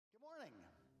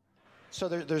So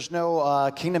there's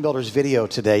no Kingdom Builders video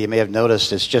today. You may have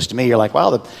noticed it's just me. You're like, wow,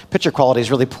 the picture quality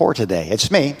is really poor today. It's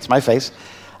me. It's my face.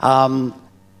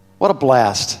 What a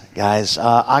blast, guys.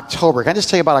 October. Can I just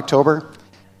tell you about October?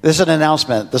 This is an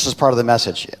announcement. This is part of the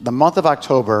message. The month of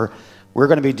October, we're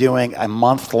going to be doing a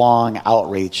month-long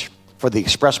outreach for the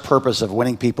express purpose of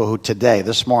winning people who today,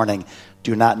 this morning,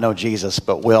 do not know Jesus,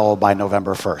 but will by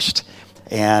November 1st.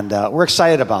 And we're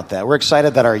excited about that. We're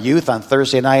excited that our youth on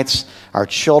Thursday nights, our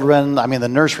children, the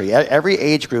nursery, every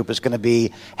age group is going to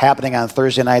be happening on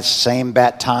Thursday nights, same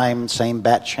bat time, same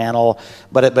bat channel,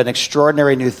 but an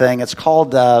extraordinary new thing. It's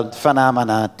called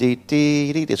Phenomena.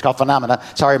 It's called Phenomena.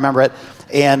 That's how I remember it.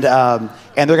 And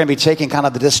they're going to be taking kind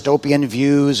of the dystopian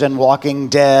views and Walking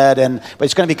Dead, but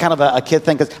it's going to be kind of a kid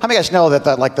thing. Because how many of you guys know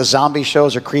that the zombie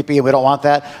shows are creepy and we don't want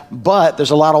that? But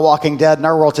there's a lot of Walking Dead in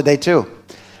our world today too.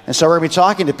 And so we're going to be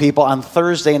talking to people on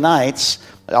Thursday nights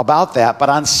about that, but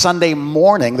on Sunday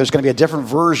morning, there's going to be a different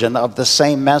version of the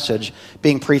same message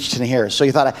being preached in here. So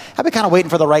you thought, I've been kind of waiting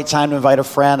for the right time to invite a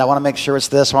friend. I want to make sure it's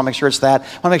this. I want to make sure it's that. I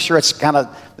want to make sure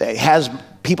it has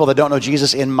people that don't know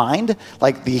Jesus in mind.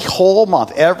 Like the whole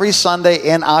month, every Sunday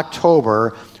in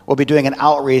October, we'll be doing an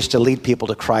outreach to lead people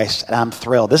to Christ, and I'm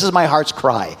thrilled. This is my heart's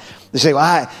cry. They say,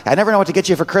 well, I never know what to get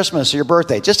you for Christmas or your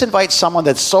birthday. Just invite someone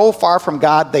that's so far from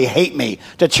God, they hate me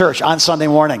to church on Sunday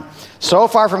morning. So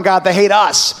far from God, they hate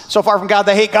us. So far from God,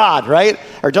 they hate God, right?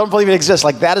 Or don't believe it exists.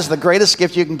 Like that is the greatest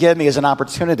gift you can give me, is an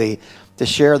opportunity to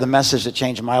share the message that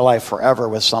changed my life forever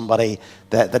with somebody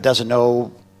that doesn't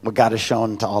know what God has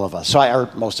shown to all of us.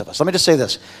 Or most of us. Let me just say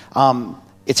this.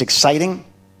 It's exciting.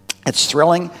 It's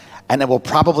thrilling. And it will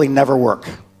probably never work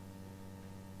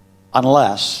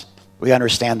unless we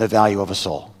understand the value of a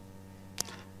soul.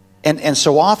 And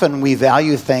so often we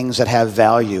value things that have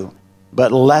value,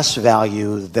 but less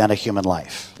value than a human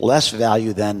life, less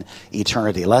value than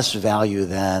eternity, less value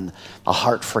than a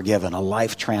heart forgiven, a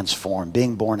life transformed,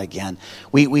 being born again.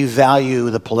 We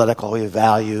value the political, we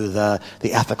value the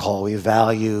ethical, we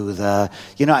value and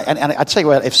I tell you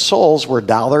what, if souls were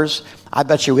dollars, I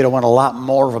bet you we'd have won a lot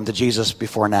more of them to Jesus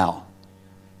before now.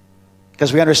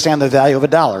 Because we understand the value of a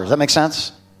dollar. Does that make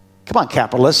sense? Come on,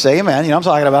 capitalists, say amen. You know what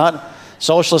I'm talking about.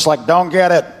 Socialists like, don't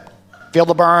get it. Feel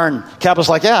the burn. Capitalists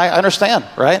like, yeah, I understand,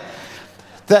 right?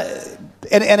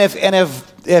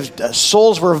 If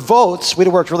souls were votes, we'd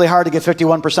have worked really hard to get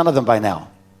 51% of them by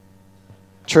now.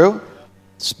 True?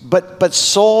 But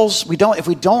souls, if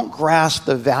we don't grasp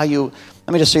the value,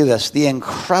 let me just say this, the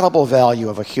incredible value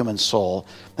of a human soul,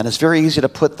 and it's very easy to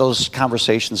put those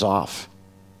conversations off.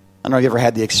 I don't know if you ever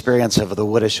had the experience of the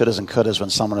wouldas, shouldas, and couldas when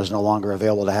someone is no longer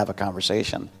available to have a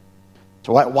conversation.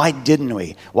 So why didn't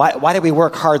we? Why did we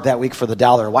work hard that week for the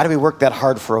dollar? Why did we work that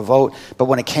hard for a vote? But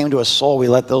when it came to a soul, we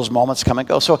let those moments come and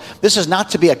go. So this is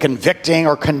not to be a convicting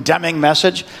or condemning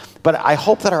message, but I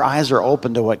hope that our eyes are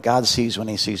open to what God sees when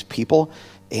he sees people.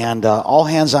 And all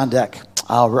hands on deck.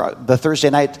 The Thursday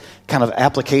night kind of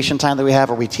application time that we have,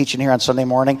 where we teach in here on Sunday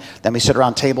morning, then we sit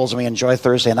around tables and we enjoy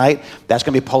Thursday night. That's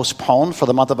going to be postponed for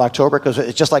the month of October, because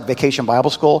it's just like Vacation Bible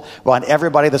School. We want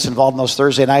everybody that's involved in those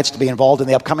Thursday nights to be involved in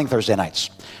the upcoming Thursday nights.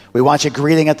 We want you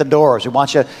greeting at the doors. We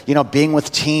want you, being with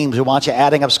teams. We want you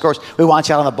adding up scores. We want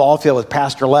you out on the ball field with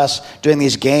Pastor Les doing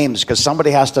these games, because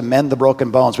somebody has to mend the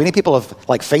broken bones. We need people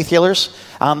like faith healers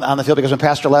on the field, because when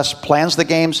Pastor Les plans the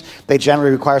games, they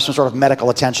generally require some sort of medical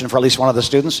attention for at least one of the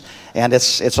students, and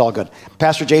it's all good.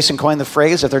 Pastor Jason coined the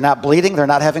phrase, if they're not bleeding, they're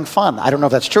not having fun. I don't know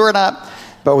if that's true or not,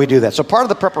 but we do that. So part of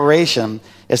the preparation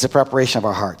is the preparation of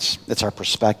our hearts. It's our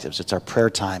perspectives. It's our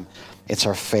prayer time. It's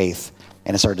our faith.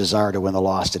 And it's our desire to win the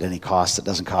lost at any cost that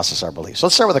doesn't cost us our belief. So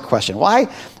let's start with a question.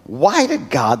 Why did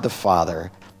God the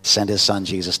Father send his son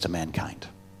Jesus to mankind?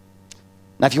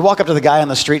 Now, if you walk up to the guy on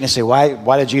the street and you say,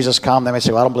 why did Jesus come? They may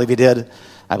say, well, I don't believe he did.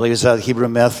 I believe it's a Hebrew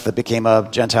myth that became a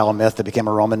Gentile myth, that became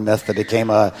a Roman myth, that became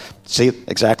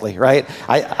exactly, right?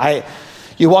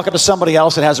 You walk up to somebody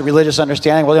else that has a religious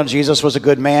understanding. Well, Jesus was a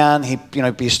good man. He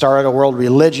started a world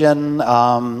religion,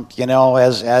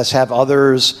 as have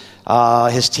others.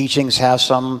 His teachings have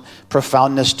some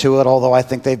profoundness to it, although I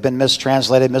think they've been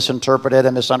mistranslated, misinterpreted,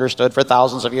 and misunderstood for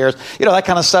thousands of years. That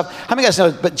kind of stuff. How many of you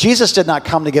guys know? But Jesus did not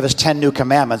come to give us 10 new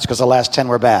commandments, because the last 10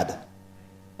 were bad.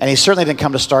 And he certainly didn't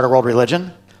come to start a world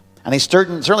religion. And he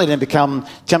certainly didn't come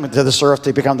to this earth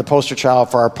to become the poster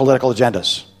child for our political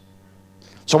agendas.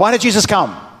 So why did Jesus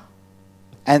come?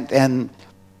 And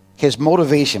his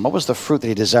motivation, what was the fruit that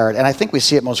he desired? And I think we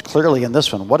see it most clearly in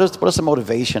this one. What is the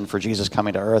motivation for Jesus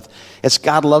coming to earth? It's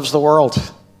God loves the world.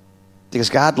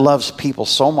 Because God loves people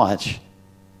so much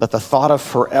that the thought of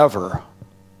forever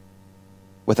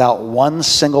without one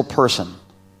single person,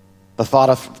 The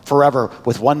thought of forever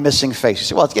with one missing face. You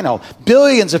say, well,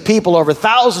 billions of people over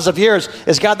thousands of years.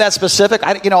 Is God that specific?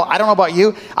 I don't know about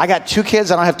you. I got 2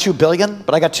 kids. I don't have 2 billion,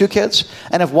 but I got 2 kids.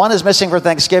 And if one is missing for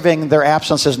Thanksgiving, their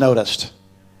absence is noticed.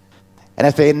 And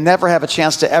if they never have a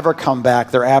chance to ever come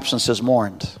back, their absence is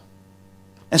mourned.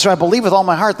 And so I believe with all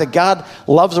my heart that God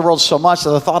loves the world so much that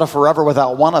the thought of forever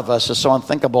without one of us is so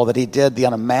unthinkable that he did the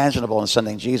unimaginable in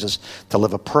sending Jesus to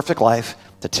live a perfect life,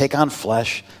 to take on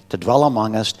flesh, to dwell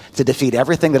among us, to defeat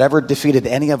everything that ever defeated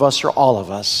any of us or all of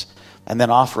us, and then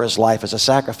offer his life as a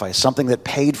sacrifice, something that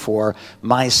paid for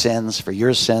my sins, for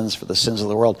your sins, for the sins of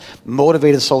the world,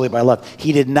 motivated solely by love.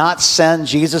 He did not send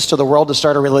Jesus to the world to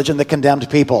start a religion that condemned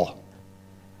people.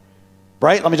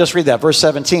 Right? Let me just read that. Verse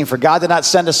 17. For God did not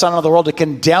send his son into the world to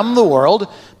condemn the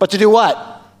world, but to do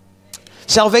what?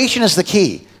 Salvation is the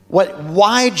key.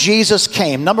 Why Jesus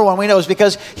came, number one, we know is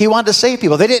because he wanted to save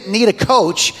people. They didn't need a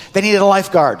coach. They needed a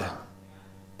lifeguard.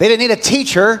 They didn't need a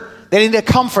teacher. They didn't need a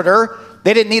comforter.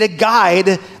 They didn't need a guide.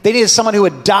 They needed someone who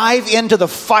would dive into the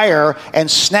fire and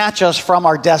snatch us from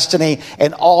our destiny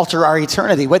and alter our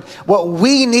eternity. What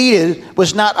we needed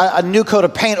was not a new coat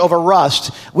of paint over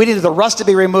rust. We needed the rust to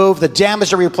be removed, the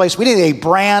damage to be replaced. We needed a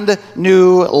brand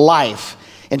new life.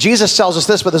 And Jesus tells us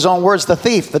this with his own words. The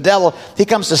thief, the devil, he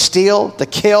comes to steal, to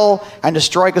kill, and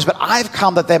destroy. He goes, but I've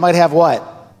come that they might have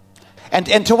what?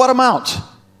 And to what amount?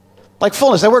 Like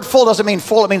fullness. That word full doesn't mean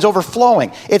full, it means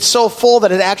overflowing. It's so full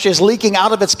that it actually is leaking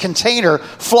out of its container,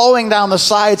 flowing down the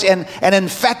sides and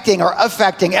infecting or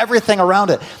affecting everything around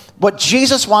it. What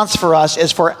Jesus wants for us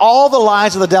is for all the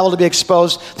lies of the devil to be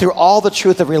exposed through all the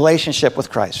truth of relationship with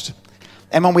Christ.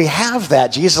 And when we have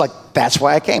that, Jesus is like, that's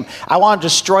why I came. I want to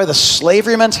destroy the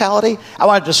slavery mentality. I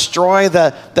want to destroy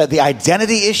the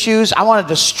identity issues. I want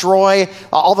to destroy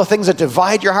all the things that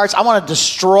divide your hearts. I want to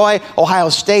destroy Ohio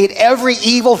State. Every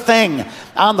evil thing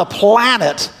on the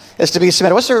planet is to be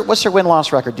submitted. What's their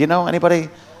win-loss record? Do you know anybody?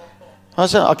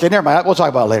 Okay, never mind. We'll talk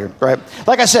about it later, right?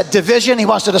 Like I said, division. He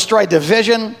wants to destroy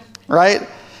division, right?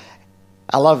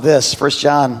 I love this. First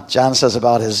John says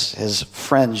about his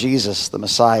friend Jesus, the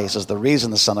Messiah. He says, the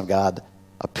reason the Son of God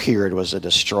appeared was to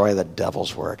destroy the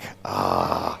devil's work.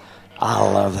 I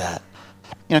love that.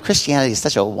 Christianity is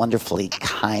such a wonderfully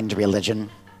kind religion.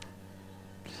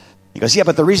 He goes, yeah,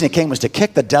 but the reason he came was to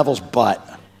kick the devil's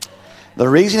butt. The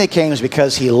reason he came is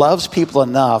because he loves people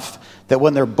enough that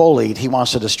when they're bullied, he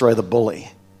wants to destroy the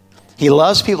bully. He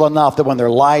loves people enough that when they're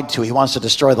lied to, he wants to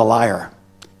destroy the liar.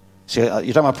 See, you're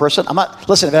talking about a person?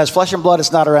 Listen, if it has flesh and blood,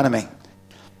 it's not our enemy.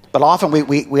 But often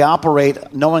we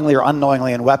operate knowingly or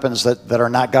unknowingly in weapons that are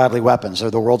not godly weapons.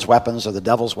 They're the world's weapons or the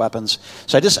devil's weapons.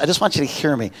 So I just want you to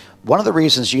hear me. One of the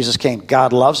reasons Jesus came,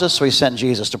 God loves us, so he sent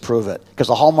Jesus to prove it. Because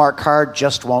the Hallmark card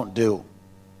just won't do.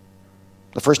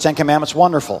 The first 10 commandments,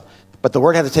 wonderful. But the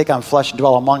word had to take on flesh and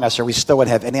dwell among us, or we still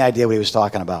wouldn't have any idea what he was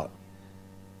talking about.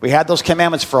 We had those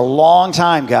commandments for a long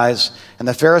time, guys, and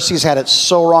the Pharisees had it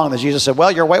so wrong that Jesus said,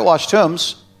 well, you're whitewashed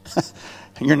tombs.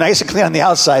 You're nice and clean on the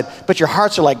outside, but your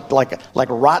hearts are like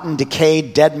rotten,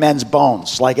 decayed, dead men's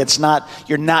bones. Like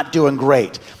you're not doing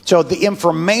great. So the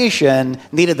information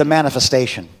needed the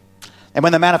manifestation. And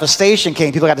when the manifestation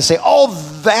came, people got to say, oh,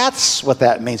 that's what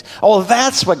that means. Oh,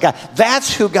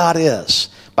 that's who God is.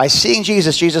 By seeing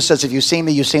Jesus, Jesus says, if you've seen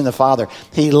me, you've seen the Father.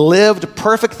 He lived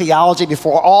perfect theology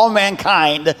before all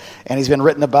mankind, and he's been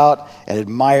written about and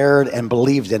admired and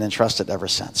believed in and trusted ever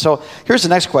since. So here's the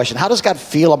next question. How does God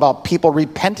feel about people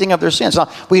repenting of their sins? Now,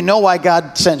 we know why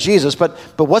God sent Jesus, but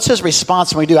what's his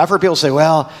response when we do? I've heard people say,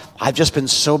 well, I've just been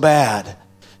so bad.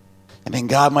 I mean,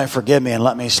 God might forgive me and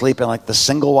let me sleep in like the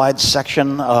single-wide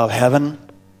section of heaven.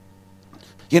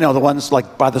 You know, the ones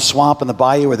like by the swamp and the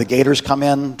bayou where the gators come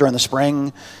in during the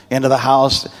spring into the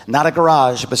house. Not a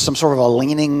garage, but some sort of a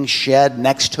leaning shed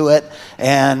next to it.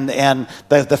 And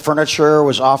the furniture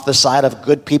was off the side of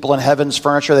good people in heaven's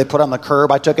furniture they put on the curb.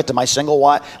 I took it to my single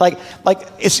wide. Like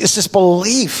it's this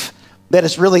belief that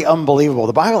is really unbelievable.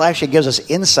 The Bible actually gives us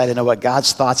insight into what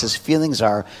God's thoughts, his feelings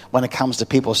are when it comes to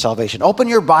people's salvation. Open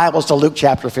your Bibles to Luke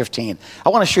chapter 15. I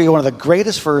want to show you one of the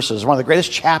greatest verses, one of the greatest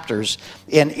chapters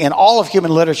in all of human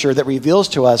literature that reveals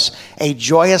to us a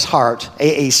joyous heart,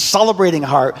 a celebrating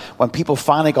heart when people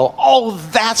finally go, oh,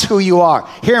 that's who you are.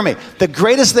 Hear me. The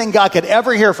greatest thing God could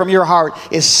ever hear from your heart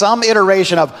is some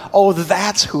iteration of, oh,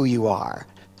 that's who you are.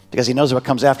 Because he knows what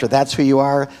comes after that's who you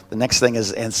are. The next thing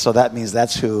is, and so that means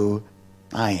that's who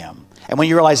I am. And when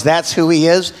you realize that's who he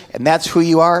is and that's who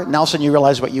you are, now all of a sudden you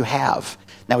realize what you have.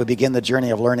 Now we begin the journey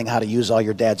of learning how to use all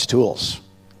your dad's tools.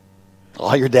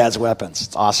 All your dad's weapons.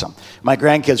 It's awesome. My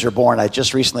grandkids were born. I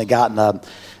just recently gotten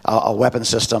a weapon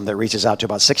system that reaches out to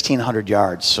about 1,600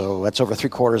 yards. So that's over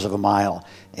 3/4 of a mile.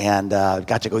 And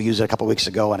got to go use it a couple weeks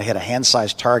ago, and I hit a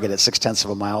hand-sized target at 0.6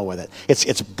 of a mile with it.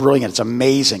 It's brilliant. It's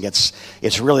amazing.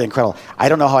 It's really incredible. I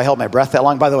don't know how I held my breath that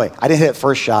long. By the way, I didn't hit it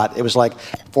first shot. It was like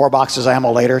 4 boxes of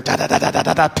ammo later. Da, da, da, da,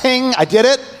 da, da, ping. I did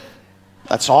it.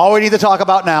 That's all we need to talk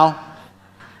about now.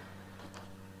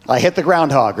 I hit the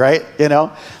groundhog, right? You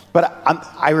know? But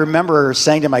I remember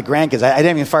saying to my grandkids, I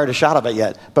didn't even fire a shot of it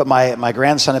yet, but my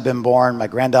grandson had been born, my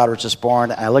granddaughter was just born,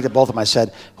 and I looked at both of them, I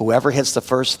said, whoever hits the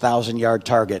first 1,000-yard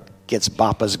target gets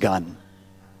Bapa's gun.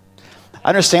 I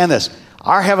understand this.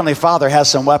 Our Heavenly Father has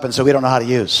some weapons that we don't know how to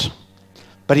use,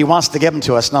 but He wants to give them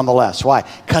to us nonetheless. Why?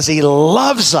 Because He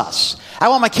loves us. I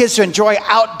want my kids to enjoy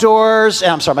outdoors.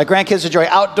 My grandkids to enjoy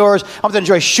outdoors. I want them to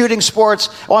enjoy shooting sports.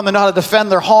 I want them to know how to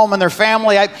defend their home and their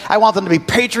family. I want them to be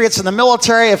patriots in the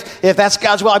military if that's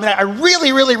God's will. I mean, I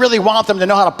really, really, really want them to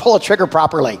know how to pull a trigger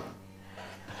properly.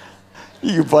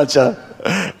 You bunch of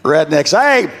rednecks.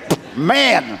 Hey,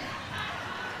 man.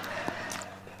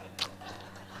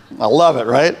 I love it,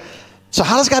 right? So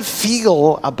how does God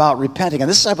feel about repenting? And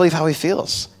this is, I believe, how He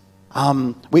feels.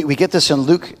 We get this in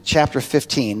Luke chapter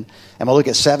 15, and we'll look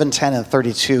at 7, 10, and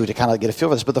 32 to kind of get a feel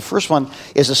for this. But the first one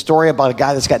is a story about a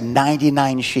guy that's got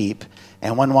 99 sheep,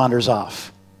 and one wanders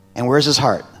off. And where's his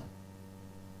heart?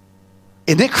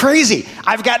 Isn't it crazy?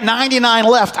 I've got 99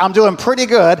 left. I'm doing pretty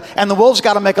good, and the wolves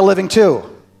got to make a living too.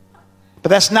 But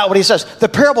that's not what He says. The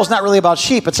parable's not really about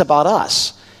sheep. It's about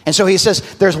us. And so He says,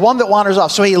 there's one that wanders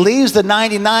off. So He leaves the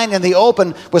 99 in the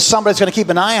open with somebody that's going to keep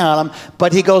an eye on him,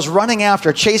 but He goes running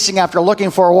after, chasing after, looking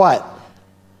for what?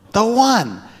 The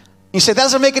one. You say, that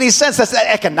doesn't make any sense. That's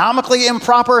economically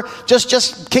improper.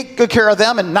 Just take good care of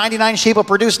them, and 99 sheep will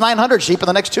produce 900 sheep in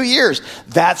the next 2 years.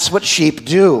 That's what sheep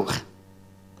do.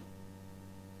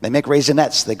 They make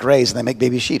raisinets, they graze, and they make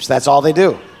baby sheep. So that's all they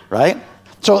do, right?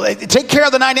 So take care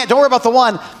of the 99. Don't worry about the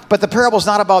one. But the parable's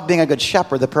not about being a good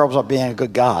shepherd. The parable's about being a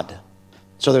good God.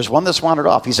 So there's one that's wandered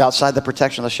off. He's outside the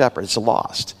protection of the shepherd. It's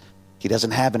lost. He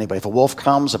doesn't have anybody. If a wolf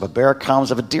comes, if a bear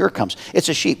comes, if a deer comes, it's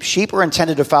a sheep. Sheep are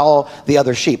intended to follow the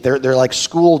other sheep. They're like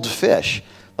schooled fish.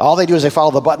 All they do is they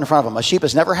follow the butt in front of them. A sheep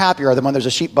is never happier than when there's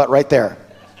a sheep butt right there.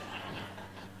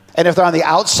 And if they're on the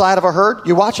outside of a herd,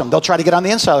 you watch them. They'll try to get on the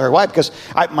inside of the herd. Why? Because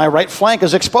my right flank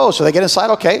is exposed. So they get inside,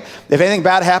 okay. If anything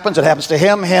bad happens, it happens to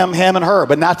him, and her,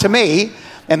 but not to me.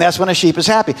 And that's when a sheep is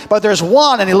happy. But there's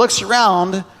one, and he looks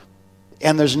around,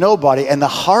 and there's nobody. And the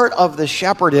heart of the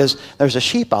shepherd is, there's a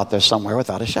sheep out there somewhere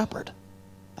without a shepherd.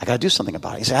 I got to do something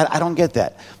about it. He said, I don't get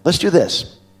that. Let's do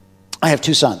this. I have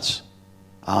 2 sons.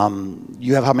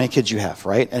 You have how many kids you have,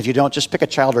 right? And if you don't, just pick a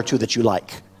child or 2 that you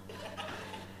like.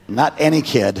 Not any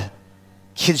kid,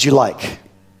 kids you like,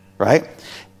 right?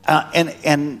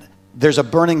 And there's a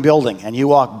burning building, and you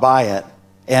walk by it,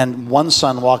 and one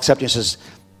son walks up to you and says,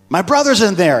 my brother's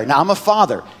in there. Now, I'm a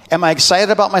father. Am I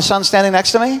excited about my son standing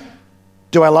next to me?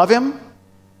 Do I love him?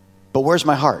 But where's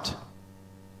my heart?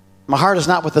 My heart is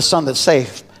not with the son that's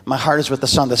safe. My heart is with the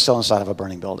son that's still inside of a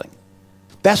burning building.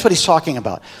 That's what he's talking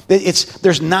about.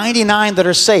 There's 99 that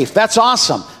are safe. That's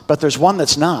awesome. But there's one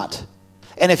that's not.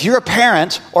 And if you're a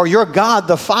parent or you're God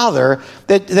the Father,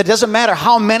 that doesn't matter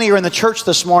how many are in the church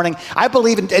this morning. I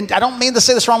believe, and I don't mean to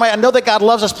say this the wrong way, I know that God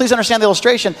loves us. Please understand the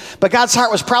illustration. But God's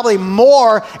heart was probably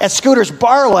more at Scooter's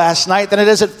bar last night than it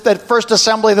is at First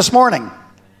Assembly this morning.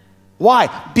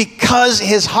 Why? Because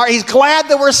his heart, he's glad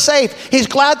that we're safe. He's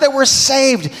glad that we're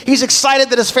saved. He's excited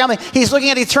that his family, he's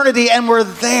looking at eternity and we're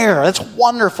there. That's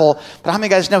wonderful. But how many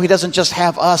guys know He doesn't just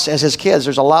have us as His kids?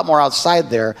 There's a lot more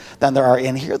outside there than there are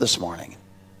in here this morning.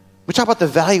 We talk about the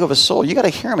value of a soul. You got to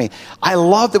hear me. I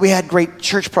love that we had great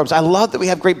church programs. I love that we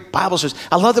have great Bible studies.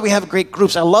 I love that we have great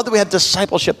groups. I love that we have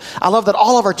discipleship. I love that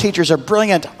all of our teachers are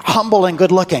brilliant, humble, and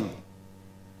good looking.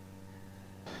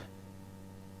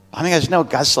 I mean, guys know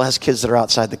God still has kids that are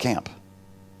outside the camp.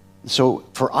 So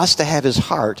for us to have His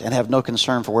heart and have no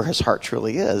concern for where His heart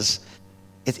truly is,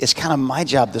 it's kind of my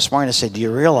job this morning to say, do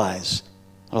you realize,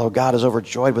 although God is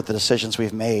overjoyed with the decisions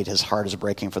we've made, His heart is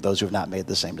breaking for those who have not made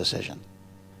the same decision.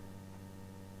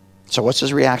 So what's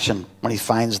His reaction when He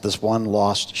finds this one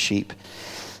lost sheep? It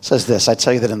says this, I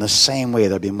tell you that in the same way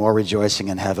there'll be more rejoicing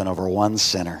in heaven over one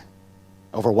sinner,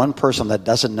 over one person that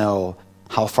doesn't know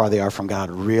how far they are from God,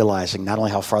 realizing not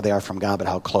only how far they are from God, but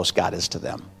how close God is to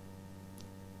them.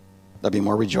 There'll be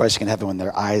more rejoicing in heaven when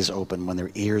their eyes open, when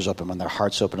their ears open, when their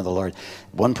hearts open to the Lord.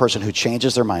 One person who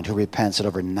changes their mind, who repents, and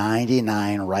over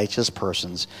 99 righteous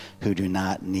persons who do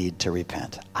not need to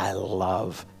repent. I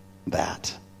love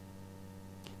that.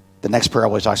 The next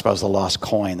parable he talks about is the lost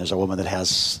coin. There's a woman that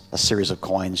has a series of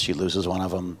coins. She loses one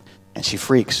of them, and she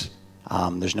freaks.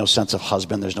 There's no sense of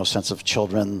husband. There's no sense of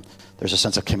children. There's a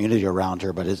sense of community around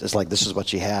her, but it's like this is what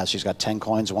she has. She's got 10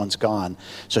 coins, one's gone.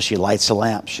 So she lights a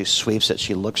lamp. She sweeps it.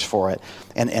 She looks for it.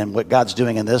 And what God's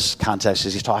doing in this context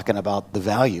is he's talking about the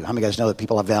value. How many of you guys know that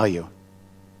people have value?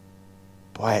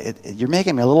 Boy, you're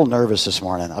making me a little nervous this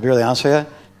morning. I'll be really honest with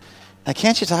you. Now,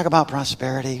 can't you talk about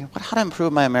prosperity? How to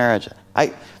improve my marriage?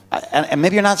 And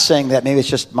maybe you're not saying that. Maybe it's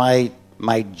just my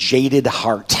jaded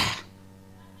heart.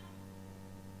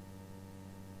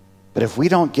 But if we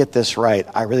don't get this right,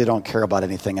 I really don't care about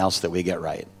anything else that we get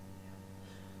right.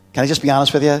 Can I just be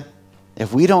honest with you?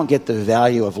 If we don't get the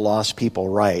value of lost people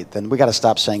right, then we got to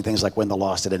stop saying things like win the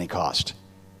lost at any cost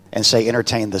and say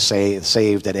entertain the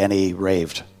saved at any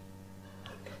raved.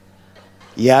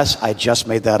 Yes, I just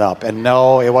made that up. And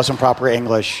no, it wasn't proper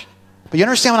English. But you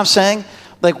understand what I'm saying?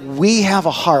 Like, we have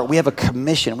a heart, we have a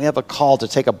commission, we have a call to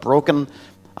take a broken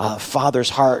father's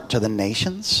heart to the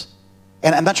nations.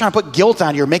 And I'm not trying to put guilt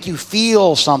on you or make you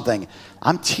feel something.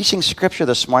 I'm teaching scripture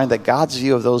this morning that God's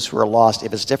view of those who are lost,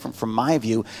 if it's different from my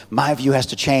view has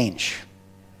to change.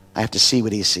 I have to see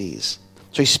what he sees.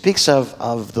 So he speaks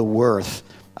of the worth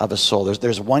of a soul.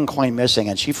 There's one coin missing,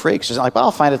 and she freaks. She's like, well,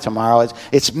 I'll find it tomorrow.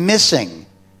 It's missing.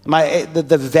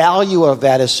 The value of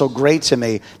that is so great to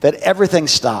me that everything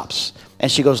stops.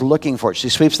 And she goes looking for it. She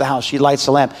sweeps the house. She lights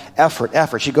the lamp.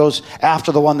 Effort. She goes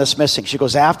after the one that's missing. She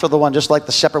goes after the one, just like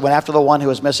the shepherd went after the one who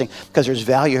was missing, because there's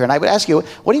value here. And I would ask you,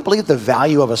 what do you believe the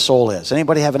value of a soul is?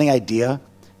 Anybody have any idea?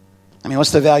 I mean,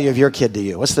 what's the value of your kid to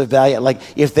you? What's the value? Like,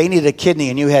 if they needed a kidney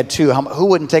and you had two, who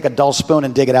wouldn't take a dull spoon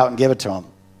and dig it out and give it to them?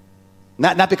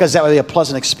 Not because that would be a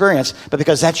pleasant experience, but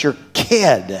because that's your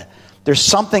kid. There's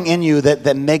something in you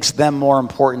that makes them more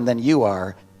important than you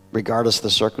are, regardless of the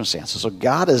circumstances. So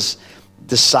God is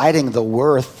deciding the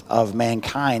worth of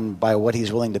mankind by what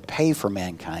he's willing to pay for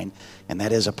mankind, and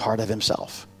that is a part of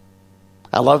himself.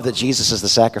 I love that Jesus is the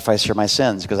sacrifice for my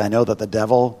sins, because I know that the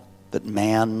devil, that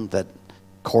man, that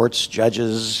courts,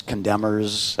 judges,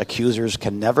 condemners, accusers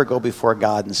can never go before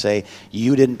God and say,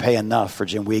 you didn't pay enough for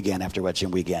Jim Wiegand after what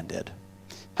Jim Wiegand did.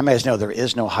 How many of you know there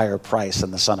is no higher price than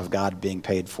the Son of God being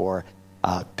paid for,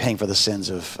 paying for the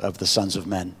sins of the sons of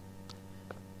men?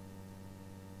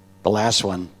 The last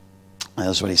one,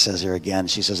 that's what he says here again.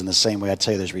 She says, in the same way, I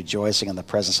tell you, there's rejoicing in the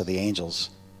presence of the angels.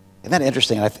 Isn't that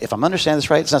interesting? If I'm understanding this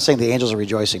right, it's not saying the angels are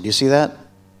rejoicing. Do you see that?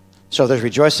 So there's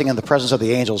rejoicing in the presence of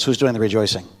the angels. Who's doing the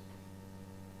rejoicing?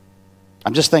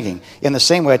 I'm just thinking, in the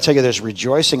same way, I tell you, there's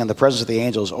rejoicing in the presence of the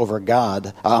angels over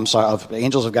God, of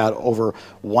angels of God over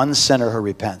one sinner who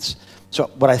repents. So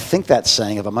what I think that's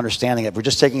saying, if I'm understanding it, if we're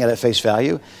just taking it at face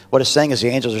value, what it's saying is the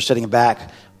angels are sitting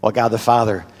back while God the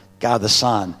Father, God the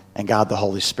Son, and God the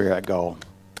Holy Spirit go.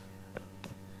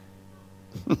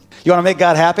 You want to make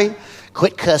God happy?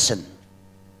 Quit cussing,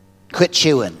 quit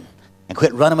chewing, and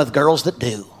quit running with girls that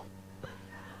do.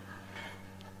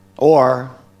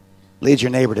 Or lead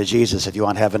your neighbor to Jesus if you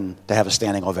want heaven to have a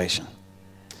standing ovation.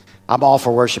 I'm all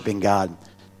for worshiping God,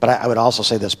 but I would also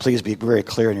say this, please be very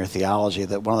clear in your theology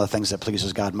that one of the things that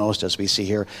pleases God most, as we see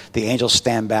here, the angels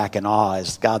stand back in awe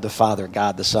as God the Father,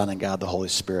 God the Son, and God the Holy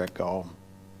Spirit go.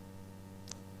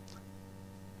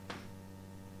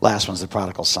 Last one's the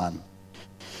prodigal son.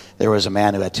 There was a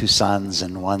man who had two sons,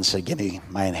 and one said, give me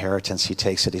my inheritance. He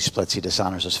takes it, he splits, he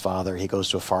dishonors his father. He goes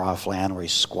to a far-off land where he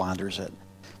squanders it.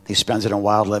 He spends it in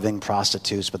wild living,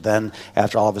 prostitutes, but then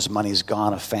after all of his money's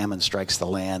gone, a famine strikes the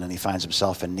land, and he finds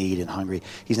himself in need and hungry.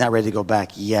 He's not ready to go back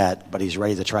yet, but he's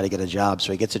ready to try to get a job,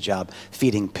 so he gets a job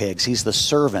feeding pigs. He's the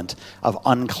servant of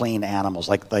unclean animals,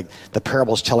 like the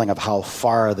parable's telling of how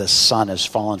far the son has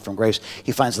fallen from grace.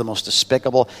 He finds the most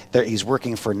despicable. He's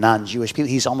working for non-Jewish people.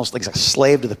 He's almost like a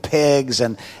slave to the pigs,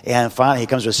 and finally he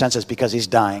comes to his senses because he's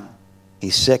dying.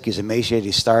 He's sick, he's emaciated,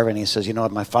 he's starving. He says, you know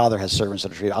what, my father has servants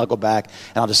that are treated. I'll go back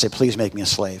and I'll just say, please make me a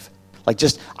slave.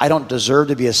 I don't deserve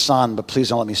to be a son, but please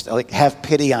don't let me, have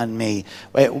pity on me.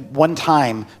 One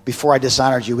time before I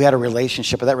dishonored you, we had a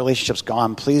relationship, but that relationship's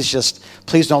gone. Please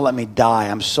don't let me die.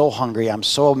 I'm so hungry, I'm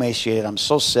so emaciated, I'm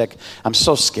so sick, I'm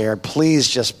so scared.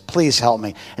 Please help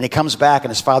me. And he comes back and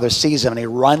his father sees him and he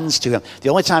runs to him. The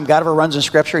only time God ever runs in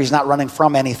Scripture, he's not running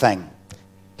from anything.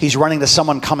 He's running to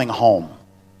someone coming home.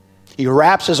 He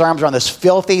wraps his arms around this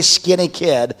filthy, skinny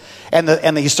kid,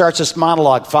 and he starts this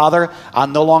monologue. Father,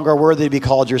 I'm no longer worthy to be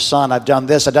called your son. I've done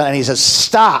this, and he says,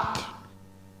 stop.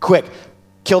 Quick,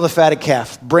 kill the fatted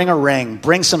calf. Bring a ring.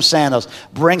 Bring some sandals.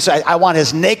 I want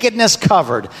his nakedness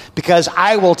covered because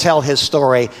I will tell his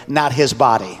story, not his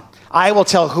body. I will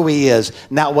tell who he is,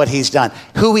 not what he's done.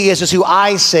 Who he is who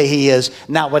I say he is,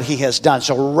 not what he has done.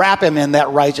 So wrap him in that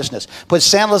righteousness. Put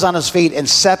sandals on his feet and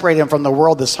separate him from the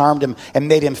world that's harmed him and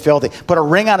made him filthy. Put a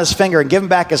ring on his finger and give him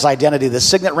back his identity, the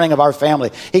signet ring of our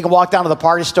family. He can walk down to the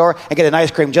party store and get an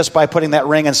ice cream just by putting that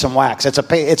ring and some wax. It's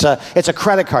a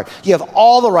credit card. You have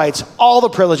all the rights, all the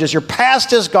privileges. Your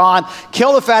past is gone.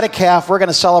 Kill the fatted calf. We're going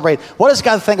to celebrate. What does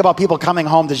God think about people coming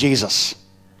home to Jesus?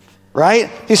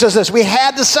 Right? He says this, we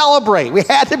had to celebrate. We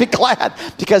had to be glad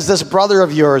because this brother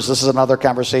of yours, this is another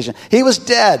conversation, he was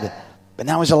dead, but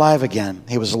now he's alive again.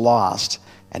 He was lost,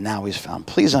 and now he's found.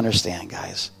 Please understand,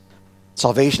 guys,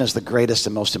 salvation is the greatest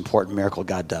and most important miracle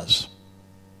God does.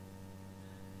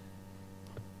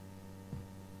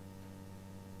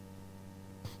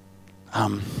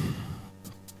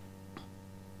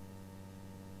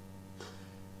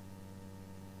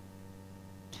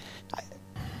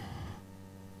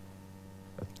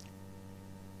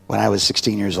 When I was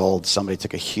 16 years old, somebody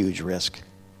took a huge risk.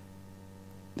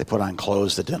 They put on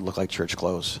clothes that didn't look like church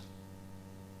clothes.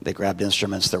 They grabbed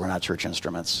instruments that were not church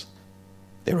instruments.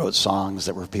 They wrote songs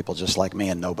that were people just like me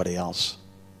and nobody else.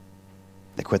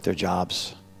 They quit their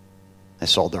jobs. They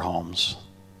sold their homes.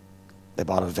 They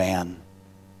bought a van.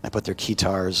 They put their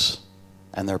guitars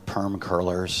and their perm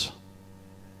curlers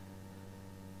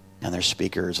and their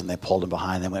speakers, and they pulled them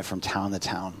behind. They went from town to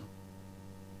town.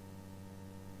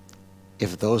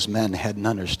 If those men hadn't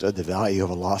understood the value of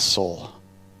a lost soul,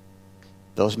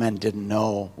 those men didn't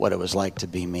know what it was like to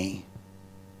be me.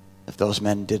 If those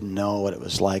men didn't know what it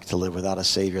was like to live without a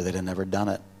Savior, they'd have never done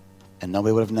it. And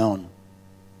nobody would have known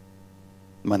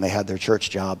when they had their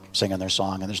church job singing their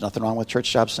song. And there's nothing wrong with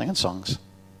church jobs singing songs.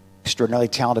 Extraordinarily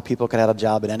talented people could have a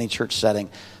job in any church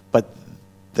setting. But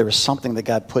there was something that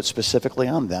God put specifically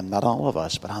on them, not all of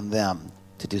us, but on them,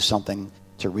 to do something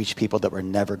to reach people that were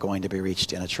never going to be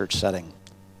reached in a church setting.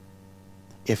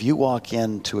 If you walk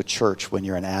into a church when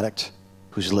you're an addict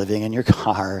who's living in your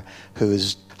car,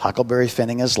 who's Huckleberry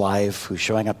Finning his life, who's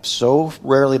showing up so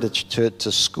rarely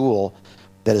to school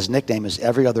that his nickname is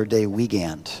Every Other Day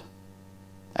Weekend,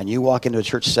 and you walk into a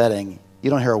church setting, you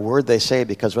don't hear a word they say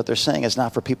because what they're saying is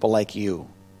not for people like you.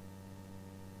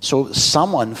 So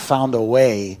someone found a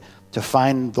way to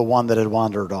find the one that had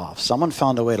wandered off. Someone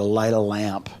found a way to light a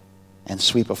lamp and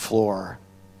sweep a floor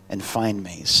and find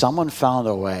me. Someone found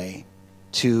a way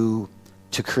to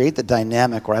create the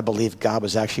dynamic where I believe God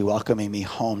was actually welcoming me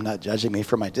home, not judging me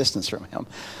for my distance from him.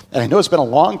 And I know it's been a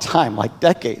long time, like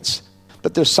decades,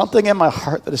 but there's something in my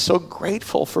heart that is so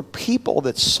grateful for people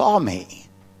that saw me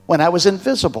when I was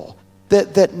invisible,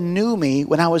 that knew me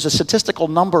when I was a statistical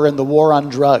number in the war on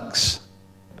drugs,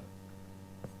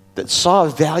 that saw a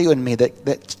value in me,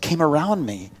 that came around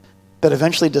me, that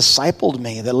eventually discipled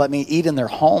me, that let me eat in their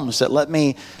homes, that let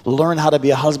me learn how to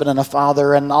be a husband and a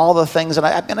father and all the things. And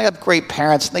I have great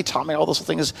parents, and they taught me all those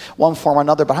things, one form or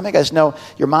another. But how many of you guys know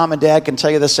your mom and dad can tell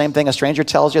you the same thing a stranger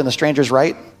tells you, and the stranger's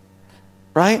right?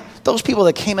 Right? Those people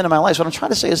that came into my life. So what I'm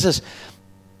trying to say is this.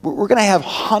 We're going to have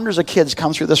hundreds of kids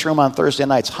come through this room on Thursday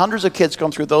nights. Hundreds of kids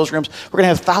come through those rooms. We're going to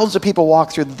have thousands of people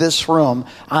walk through this room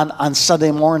on Sunday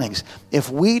mornings.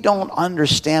 If we don't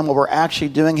understand what we're actually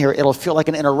doing here, it'll feel like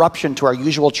an interruption to our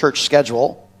usual church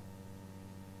schedule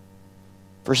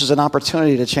versus an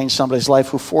opportunity to change somebody's life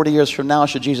who 40 years from now,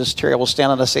 should Jesus tarry, will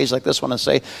stand on a stage like this one and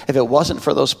say, if it wasn't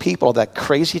for those people, that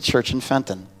crazy church in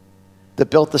Fenton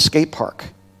that built the skate park,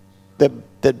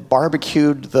 that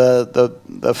barbecued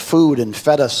the food and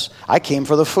fed us. I came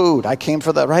for the food. I came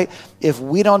for the, right? If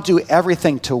we don't do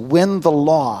everything to win the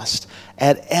lost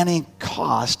at any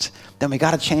cost, then we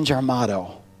got to change our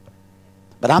motto.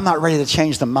 But I'm not ready to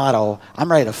change the motto.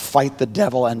 I'm ready to fight the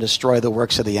devil and destroy the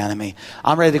works of the enemy.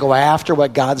 I'm ready to go after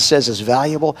what God says is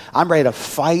valuable. I'm ready to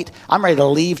fight. I'm ready to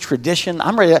leave tradition.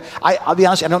 I'm ready to, I'll be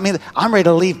honest, I don't mean that. I'm ready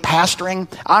to leave pastoring.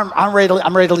 I'm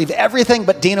ready to leave everything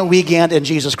but Dina Wiegand and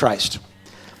Jesus Christ,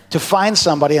 to find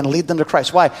somebody and lead them to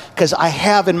Christ. Why? Because I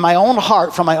have in my own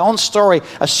heart, from my own story,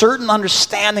 a certain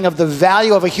understanding of the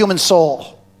value of a human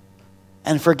soul.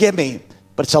 And forgive me,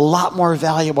 but it's a lot more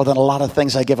valuable than a lot of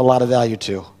things I give a lot of value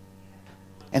to.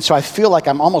 And so I feel like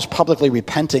I'm almost publicly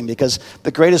repenting, because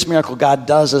the greatest miracle God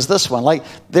does is this one. Like,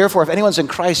 therefore, if anyone's in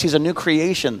Christ, he's a new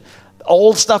creation.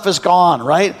 Old stuff is gone,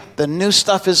 right? The new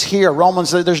stuff is here. Romans,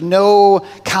 there's no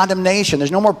condemnation.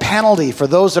 There's no more penalty for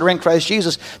those that are in Christ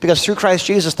Jesus, because through Christ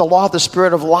Jesus, the law of the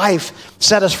Spirit of life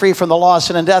set us free from the law of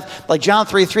sin and death. Like John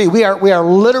 3:3, we are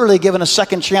literally given a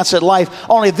second chance at life.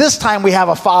 Only this time we have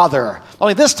a Father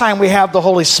Only this time we have the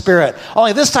Holy Spirit.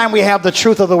 Only this time we have the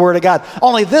truth of the Word of God.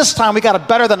 Only this time we got a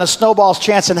better than a snowball's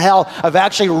chance in hell of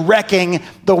actually wrecking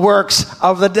the works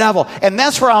of the devil. And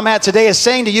that's where I'm at today, is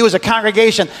saying to you as a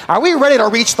congregation, are we ready to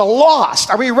reach the lost?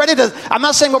 Are we ready to, I'm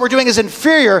not saying what we're doing is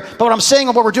inferior, but what I'm saying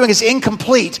what we're doing is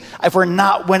incomplete if we're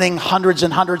not winning hundreds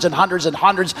and hundreds and hundreds and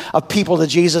hundreds of people to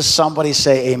Jesus. Somebody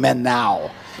say amen now.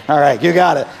 All right, you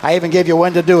got it. I even gave you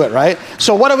when to do it, right?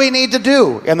 So what do we need to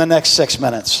do in the next 6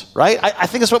 minutes, right? I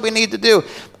think that's what we need to do.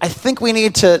 I think we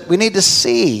need to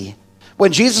see.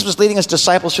 When Jesus was leading his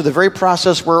disciples through the very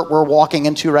process we're walking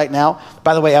into right now,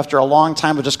 by the way, after a long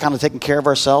time of just kind of taking care of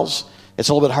ourselves, it's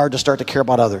a little bit hard to start to care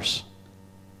about others.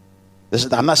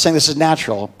 I'm not saying this is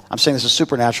natural. I'm saying this is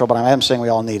supernatural, but I am saying we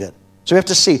all need it. So we have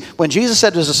to see. When Jesus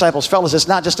said to his disciples, fellas, it's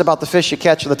not just about the fish you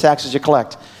catch or the taxes you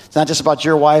collect. It's not just about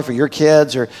your wife or your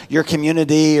kids or your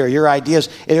community or your ideas.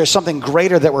 There's something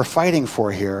greater that we're fighting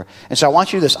for here. And so I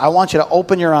want you to do this. I want you to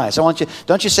open your eyes.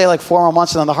 Don't you say like 4 more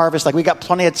months and then the harvest, like we got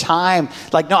plenty of time.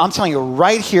 Like, no, I'm telling you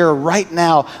right here, right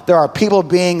now, there are people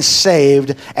being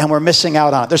saved and we're missing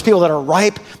out on it. There's people that are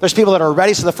ripe. There's people that are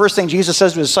ready. So the first thing Jesus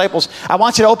says to his disciples, I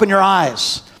want you to open your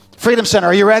eyes. Freedom Center,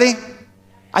 are you ready?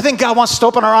 I think God wants us to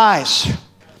open our eyes.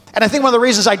 And I think one of the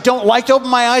reasons I don't like to open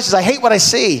my eyes is I hate what I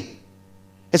see.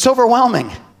 It's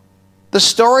overwhelming. The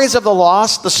stories of the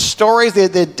lost, the stories,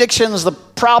 the addictions, the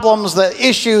problems, the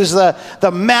issues,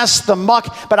 the mess, the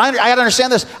muck. But I got to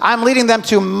understand this. I'm leading them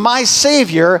to my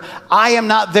Savior. I am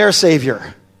not their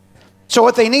Savior. So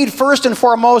what they need first and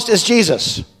foremost is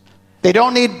Jesus. They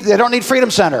don't need Freedom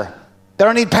Center. They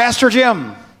don't need Pastor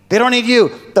Jim. They don't need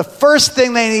you. The first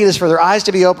thing they need is for their eyes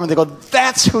to be open. They go,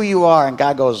 that's who you are. And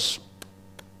God goes,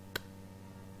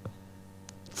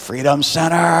 Freedom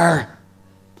Center.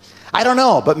 I don't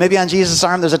know, but maybe on Jesus'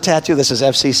 arm there's a tattoo that says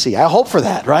FCC. I hope for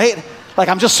that, right? Like,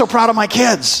 I'm just so proud of my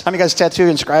kids. How many guys tattoo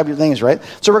and inscribe your things, right?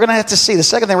 So we're going to have to see. The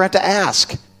second thing, we have to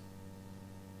ask.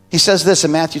 He says this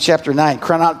in Matthew chapter 9.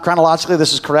 Chronologically,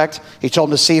 this is correct. He told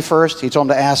them to see first. He told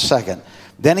them to ask second.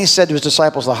 Then he said to his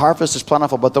disciples, the harvest is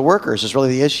plentiful, but the workers is really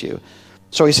the issue.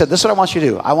 So he said, this is what I want you to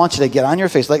do. I want you to get on your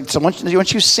face. So once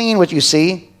you've seen what you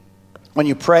see, when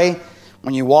you pray,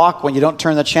 when you walk, when you don't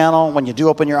turn the channel, when you do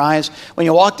open your eyes, when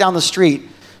you walk down the street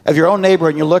of your own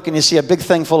neighborhood and you look and you see a big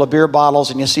thing full of beer bottles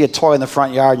and you see a toy in the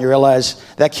front yard and you realize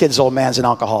that kid's old man's an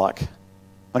alcoholic.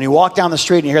 When you walk down the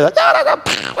street and you hear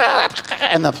that,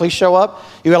 and the police show up,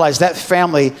 you realize that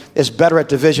family is better at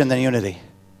division than unity.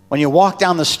 When you walk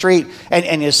down the street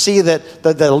and you see that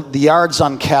the yard's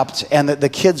unkept and the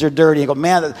kids are dirty, you go,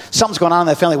 man, something's going on in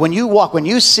that family. When you walk, when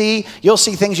you see, you'll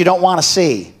see things you don't want to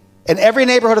see. In every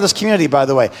neighborhood of this community, by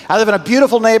the way. I live in a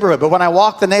beautiful neighborhood, but when I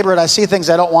walk the neighborhood, I see things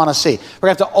I don't want to see. We're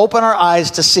going to have to open our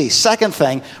eyes to see. Second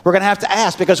thing, we're going to have to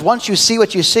ask, because once you see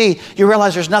what you see, you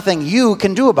realize there's nothing you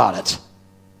can do about it.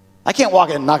 I can't walk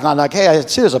in and knock, hey, I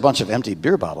see there's a bunch of empty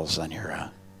beer bottles on your...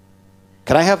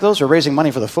 Can I have those? We're raising money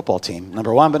for the football team,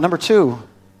 number one. But number two,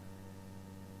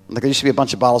 like there used to be a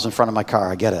bunch of bottles in front of my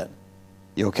car. I get it.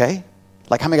 You okay?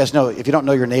 Like how many of you guys know, if you don't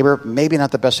know your neighbor, maybe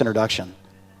not the best introduction.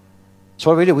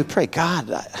 So what do? We pray,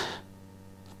 God,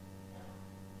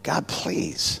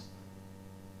 please.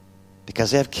 Because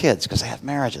they have kids, because they have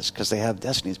marriages, because they have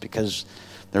destinies, because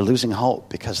they're losing hope,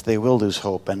 because they will lose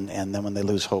hope. And then when they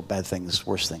lose hope, bad things,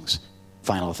 worse things,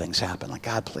 final things happen. Like,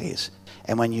 God, please.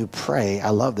 And when you pray, I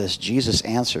love this, Jesus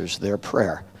answers their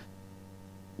prayer.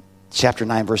 Chapter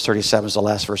 9, verse 37 is the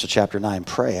last verse of chapter 9.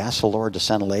 Pray, ask the Lord to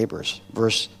send laborers.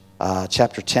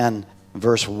 Chapter 10,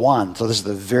 verse 1. So this is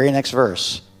the very next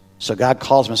verse. So God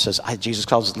calls him and says, Jesus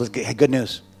calls him, hey, good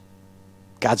news.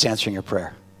 God's answering your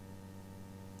prayer.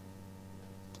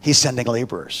 He's sending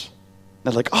laborers.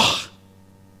 They're like,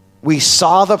 we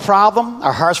saw the problem.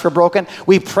 Our hearts were broken.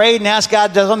 We prayed and asked God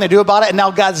to do something to do about it. And now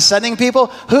God's sending people.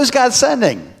 Who's God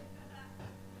sending?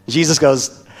 Jesus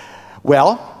goes,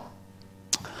 well,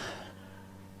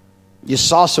 you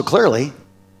saw so clearly.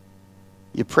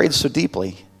 You prayed so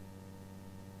deeply.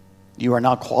 You are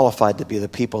now qualified to be the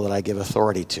people that I give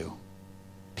authority to.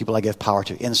 People I give power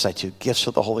to, insight to, gifts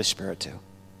of the Holy Spirit to.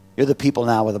 You're the people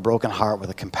now with a broken heart, with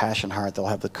a compassion heart, that will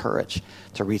have the courage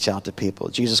to reach out to people.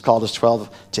 Jesus called his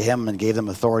 12 to him and gave them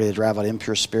authority to drive out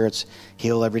impure spirits,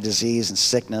 heal every disease and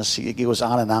sickness. He goes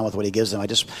on and on with what he gives them. I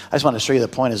just want to show you the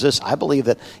point is this. I believe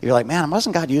that if you're like, man, why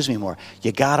doesn't God use me more?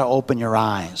 You got to open your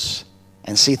eyes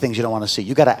and see things you don't want to see.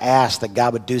 You got to ask that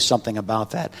God would do something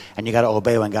about that. And you got to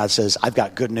obey when God says, I've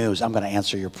got good news. I'm going to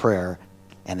answer your prayer.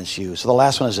 And it's you. So the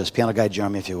last one is this. Piano guy,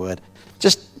 join me if you would.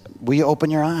 Just, will you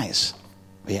open your eyes?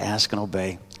 Will you ask and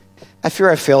obey? I fear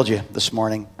I failed you this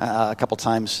morning a couple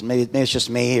times. Maybe it's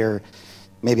just me, or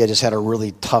maybe I just had a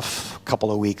really tough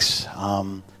couple of weeks.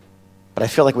 But But I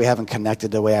feel like we haven't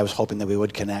connected the way I was hoping that we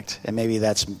would connect. And maybe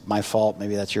that's my fault.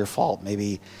 Maybe that's your fault.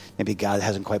 Maybe God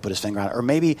hasn't quite put his finger on it. Or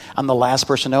maybe I'm the last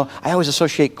person to know. I always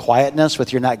associate quietness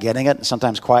with you're not getting it. And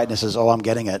sometimes quietness is, oh, I'm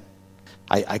getting it.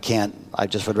 I can't. I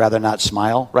just would rather not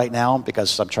smile right now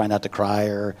because I'm trying not to cry.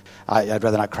 Or I'd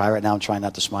rather not cry right now. I'm trying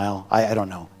not to smile. I don't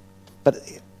know. But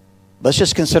let's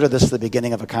just consider this the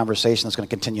beginning of a conversation that's going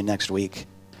to continue next week.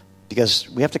 Because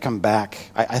we have to come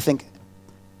back. I think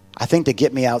to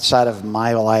get me outside of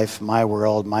my life, my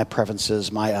world, my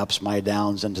preferences, my ups, my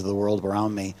downs, into the world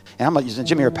around me. And I'm not using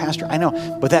Jimmy, you're a pastor. I know.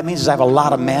 What that means is I have a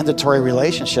lot of mandatory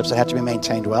relationships that have to be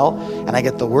maintained well. And I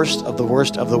get the worst of the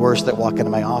worst of the worst that walk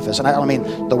into my office. And I don't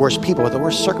mean the worst people, but the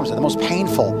worst circumstances, the most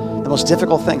painful, the most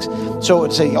difficult things. So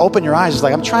to say, open your eyes, it's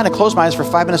like I'm trying to close my eyes for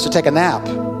 5 minutes to take a nap.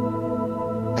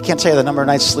 I can't tell you the number of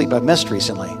nights of sleep I've missed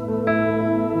recently.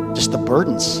 Just the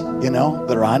burdens,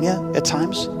 that are on you at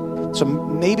times. So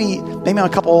maybe I'm a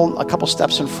couple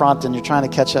steps in front and you're trying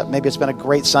to catch up. Maybe it's been a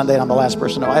great Sunday and I'm the last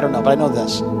person. No, I don't know, but I know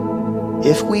this.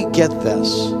 If we get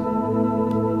this,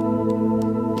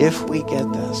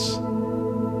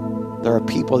 there are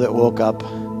people that woke up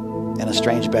in a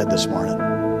strange bed this morning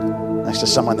next to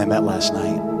someone they met last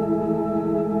night.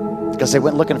 Because they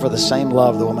went looking for the same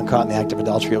love the woman caught in the act of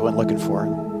adultery went looking for.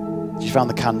 She found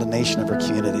the condemnation of her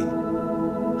community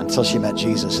until she met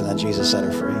Jesus, and then Jesus set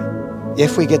her free.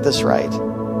 If we get this right,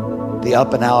 the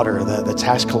up and outer, the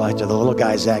tax collector, the little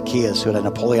guy Zacchaeus who had a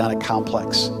Napoleonic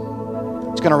complex, he's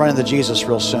going to run into Jesus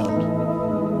real soon.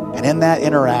 And in that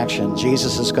interaction,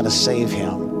 Jesus is going to save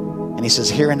him. And he says,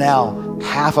 here and now,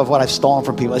 half of what I've stolen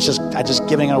from people, I'm just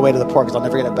giving it away to the poor because I'll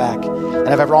never get it back. And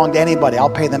if I've wronged anybody, I'll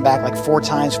pay them back like 4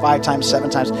 times, 5 times, 7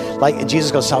 times. And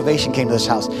Jesus goes, salvation came to this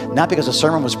house. Not because a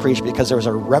sermon was preached, because there was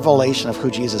a revelation of who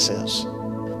Jesus is.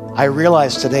 I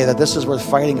realize today that this is worth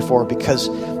fighting for because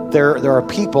there are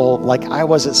people like I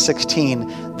was at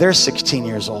 16. They're 16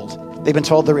 years old. They've been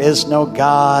told there is no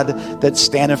God, that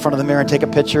stand in front of the mirror and take a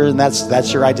picture and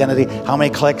that's your identity. How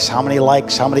many clicks, how many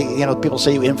likes, how many, people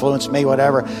say you influenced me,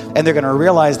 whatever. And they're going to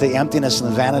realize the emptiness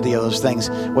and the vanity of those things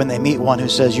when they meet one who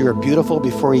says you are beautiful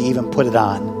before you even put it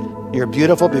on. You're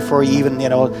beautiful before you even,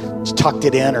 tucked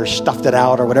it in or stuffed it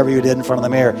out or whatever you did in front of the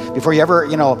mirror. Before you ever,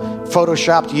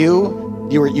 photoshopped you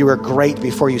were great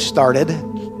before you started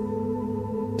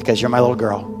because you're my little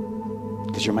girl,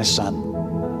 because you're my son.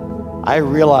 I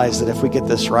realize that if we get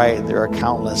this right, there are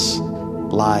countless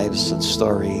lives and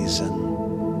stories.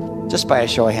 And just by a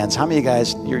show of hands, how many of you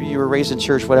guys, you were raised in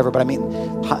church, whatever, but I mean,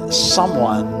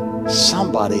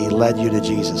 somebody led you to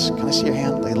Jesus. Can I see your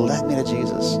hand? They led me to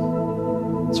Jesus.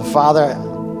 So Father,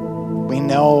 we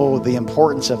know the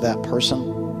importance of that person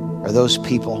or those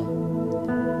people.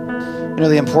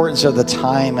 The importance of the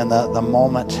time and the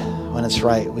moment when it's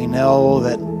right. We know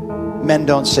that men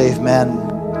don't save men.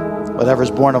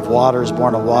 Whatever's born of water is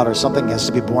born of water. Something has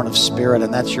to be born of spirit,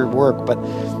 and that's your work. But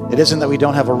it isn't that we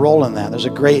don't have a role in that. There's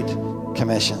a great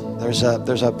commission. There's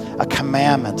a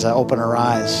commandment to open our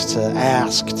eyes, to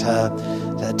ask,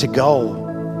 to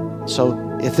go. So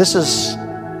if this is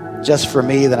just for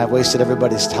me, then I've wasted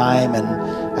everybody's time, and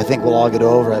I think we'll all get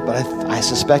over it. But I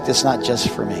suspect it's not just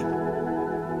for me.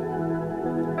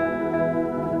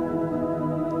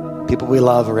 People we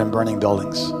love are in burning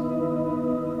buildings.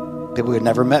 People we've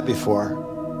never met before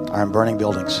are in burning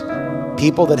buildings.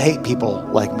 People that hate people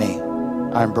like me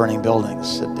are in burning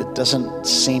buildings. It doesn't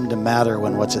seem to matter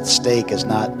when what's at stake is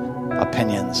not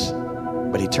opinions,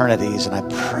 but eternities. And I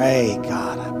pray,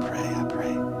 God, I pray.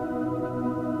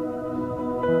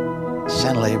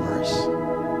 Send laborers.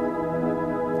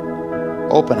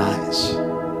 Open eyes.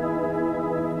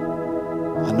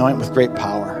 Anoint with great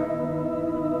power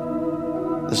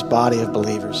this body of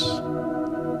believers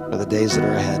for the days that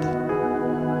are ahead.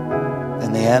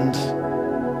 In the end,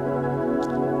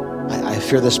 I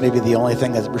fear this may be the only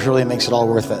thing that really makes it all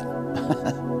worth it.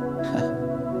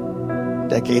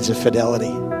 Decades of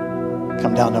fidelity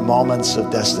come down to moments of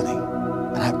destiny.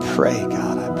 And I pray,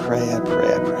 God, I pray.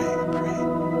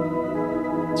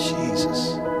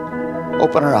 Jesus,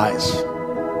 open our eyes,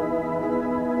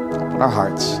 open our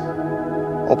hearts,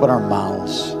 open our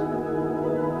mouths.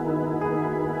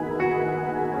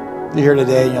 You're here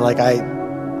today and you're like, I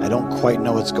don't quite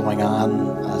know what's going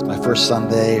on. It's my first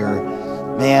Sunday, or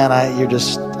man, I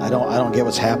don't get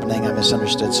what's happening. I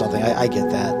misunderstood something. I get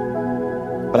that.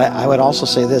 But I would also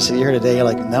say this: if you're here today, you're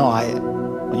like, no,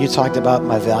 when you talked about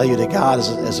my value to God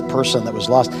as a person that was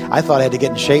lost, I thought I had to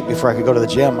get in shape before I could go to the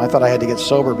gym. I thought I had to get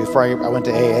sober before I went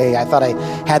to AA. I thought I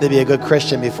had to be a good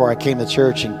Christian before I came to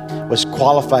church and was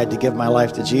qualified to give my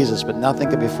life to Jesus. But nothing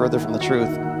could be further from the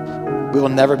truth. We will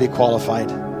never be qualified.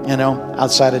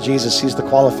 Outside of Jesus, he's the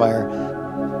qualifier.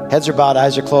 Heads are bowed,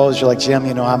 eyes are closed. You're like, Jim,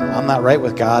 I'm not right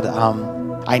with God.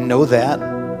 I know that.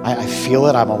 I feel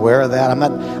it. I'm aware of that. I'm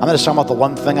not just talking about the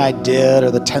one thing I did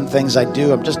or the 10 things I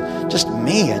do. I'm just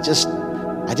me. If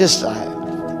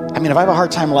I have a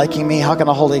hard time liking me, how can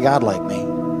a holy God like me?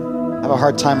 I have a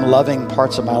hard time loving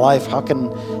parts of my life. How can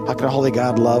a holy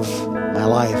God love my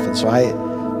life? And so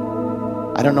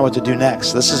I don't know what to do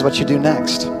next. This is what you do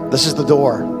next. This is the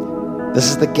door. This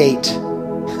is the gate.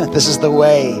 This is the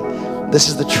way. This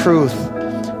is the truth.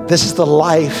 This is the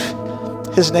life.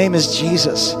 His name is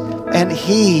Jesus. And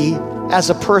he, as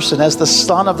a person, as the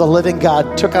Son of the living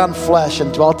God, took on flesh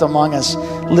and dwelt among us,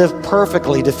 lived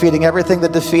perfectly, defeating everything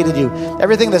that defeated you.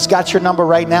 Everything that's got your number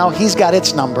right now, he's got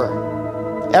its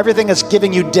number. Everything that's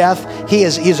giving you death,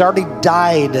 he's already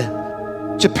died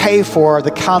to pay for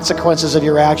the consequences of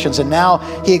your actions. And now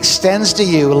he extends to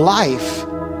you life.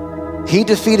 He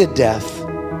defeated death,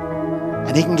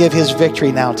 and he can give his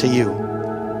victory now to you.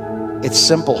 It's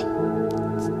simple.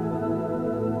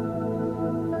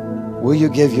 Will you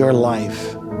give your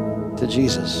life to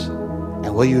Jesus?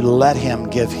 And will you let him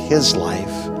give his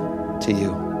life to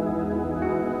you?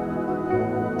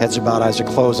 Heads are bowed, eyes are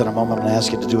closed. In a moment, I'm going to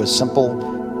ask you to do a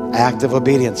simple act of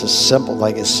obedience. As simple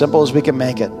as we can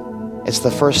make it. It's the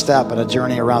first step in a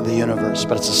journey around the universe,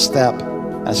 but it's a step,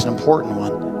 and it's an important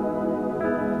one.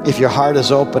 If your heart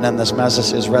is open and this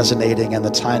message is resonating and the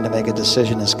time to make a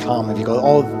decision has come, if you go,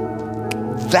 oh,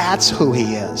 that's who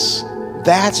he is.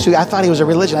 That's who, I thought he was a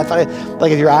religion. I thought,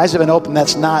 if your eyes have been open,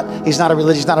 he's not a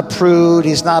religion. He's not a prude.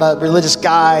 He's not a religious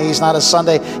guy. He's not a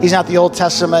Sunday. He's not the Old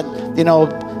Testament,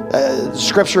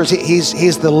 scriptures.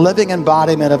 He's the living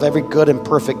embodiment of every good and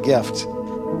perfect gift.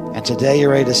 And today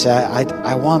you're ready to say,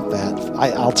 I want that.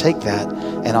 I'll take that,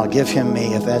 and I'll give him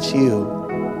me. If that's you,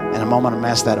 in a moment, I'm going to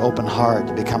ask that open heart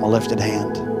to become a lifted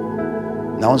hand.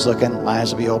 No one's looking. My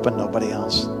eyes will be open. Nobody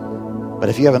else. But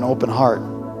if you have an open heart,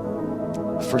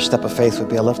 the first step of faith would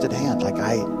be a lifted hand.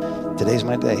 Today's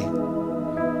my day.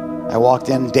 I walked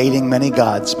in dating many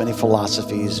gods, many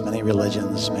philosophies, many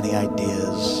religions, many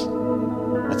ideas.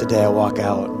 But today I walk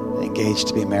out engaged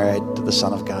to be married to the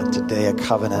Son of God. Today a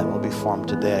covenant will be formed.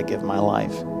 Today I give my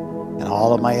life and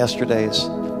all of my yesterdays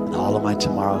and all of my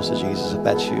tomorrows to Jesus. If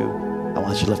that's you, I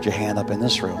want you to lift your hand up in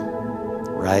this room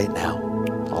right now,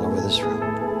 all over this room.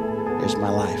 Here's my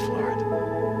life,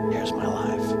 Lord. Here's my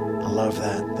life. I love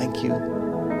that. Thank you.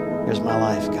 Here's my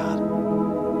life, God.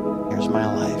 Here's my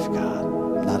life, God.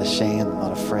 I'm not ashamed. I'm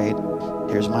not afraid.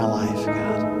 Here's my life,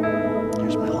 God.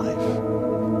 Here's my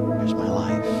life. Here's my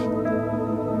life.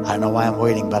 I don't know why I'm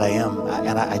waiting, but I am.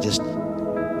 I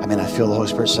feel the Holy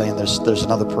Spirit saying there's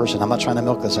another person. I'm not trying to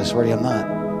milk this. I swear to you, I'm not.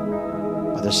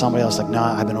 But there's somebody else no,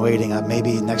 I've been waiting.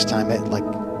 Maybe next time,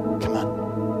 come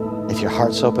on. If your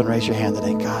heart's open, raise your hand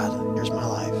today. God, here's my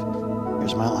life.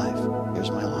 Here's my life.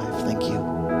 Here's my life. Thank you.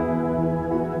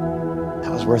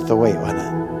 That was worth the wait, wasn't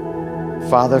it?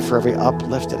 Father, for every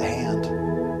uplifted hand,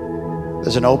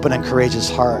 there's an open and courageous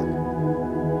heart.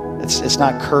 It's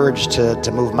not courage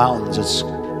to move mountains.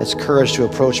 It's courage to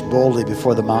approach boldly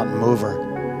before the mountain mover,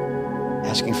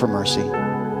 asking for mercy,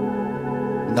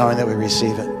 knowing that we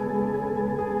receive it.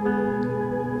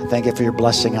 And thank you for your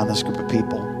blessing on this group of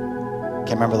people.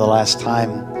 Can't remember the last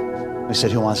time we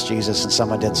said, who wants Jesus? And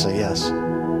someone did say yes.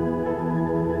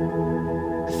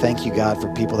 I thank you, God, for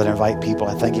people that invite people.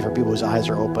 I thank you for people whose eyes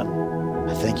are open.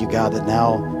 I thank you, God, that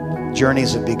now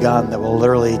journeys have begun that will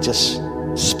literally just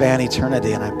span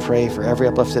eternity. And I pray for every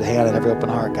uplifted hand and every open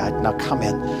heart, God. Now come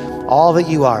in. All that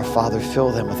you are, Father,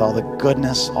 fill them with all the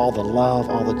goodness, all the love,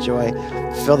 all the joy.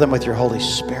 Fill them with your Holy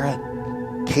Spirit.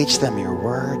 Teach them your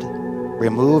word.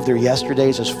 Remove their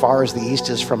yesterdays as far as the east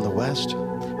is from the west.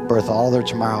 Birth all their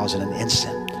tomorrows in an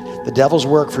instant. The devil's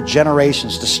work for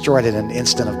generations destroyed in an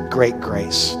instant of great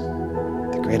grace.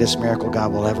 The greatest miracle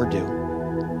God will ever do.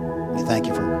 We thank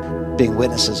you for being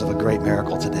witnesses of a great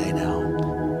miracle today now.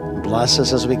 Bless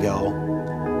us as we go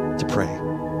to pray,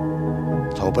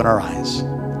 to open our eyes,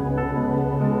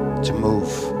 to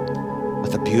move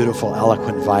with a beautiful,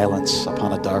 eloquent violence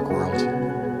upon a dark world.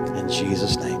 In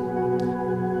Jesus' name.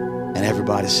 And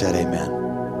everybody said amen.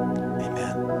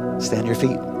 Amen. Stand to your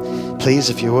feet, please,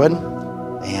 if you would.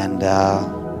 And I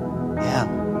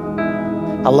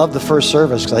love the first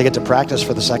service because I get to practice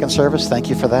for the second service. Thank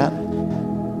you for that.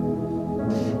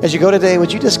 As you go today,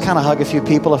 would you just kind of hug a few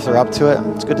people if they're up to it?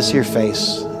 It's good to see your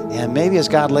face. And maybe as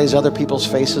God lays other people's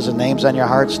faces and names on your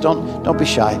hearts, don't be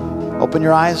shy. Open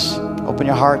your eyes, open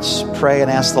your hearts, pray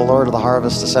and ask the Lord of the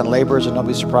harvest to send laborers, and don't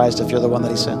be surprised if you're the one that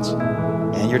he sends.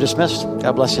 And you're dismissed.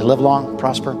 God bless you. Live long,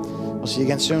 prosper. We'll see you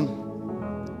again soon.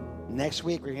 Next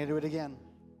week, we're going to do it again.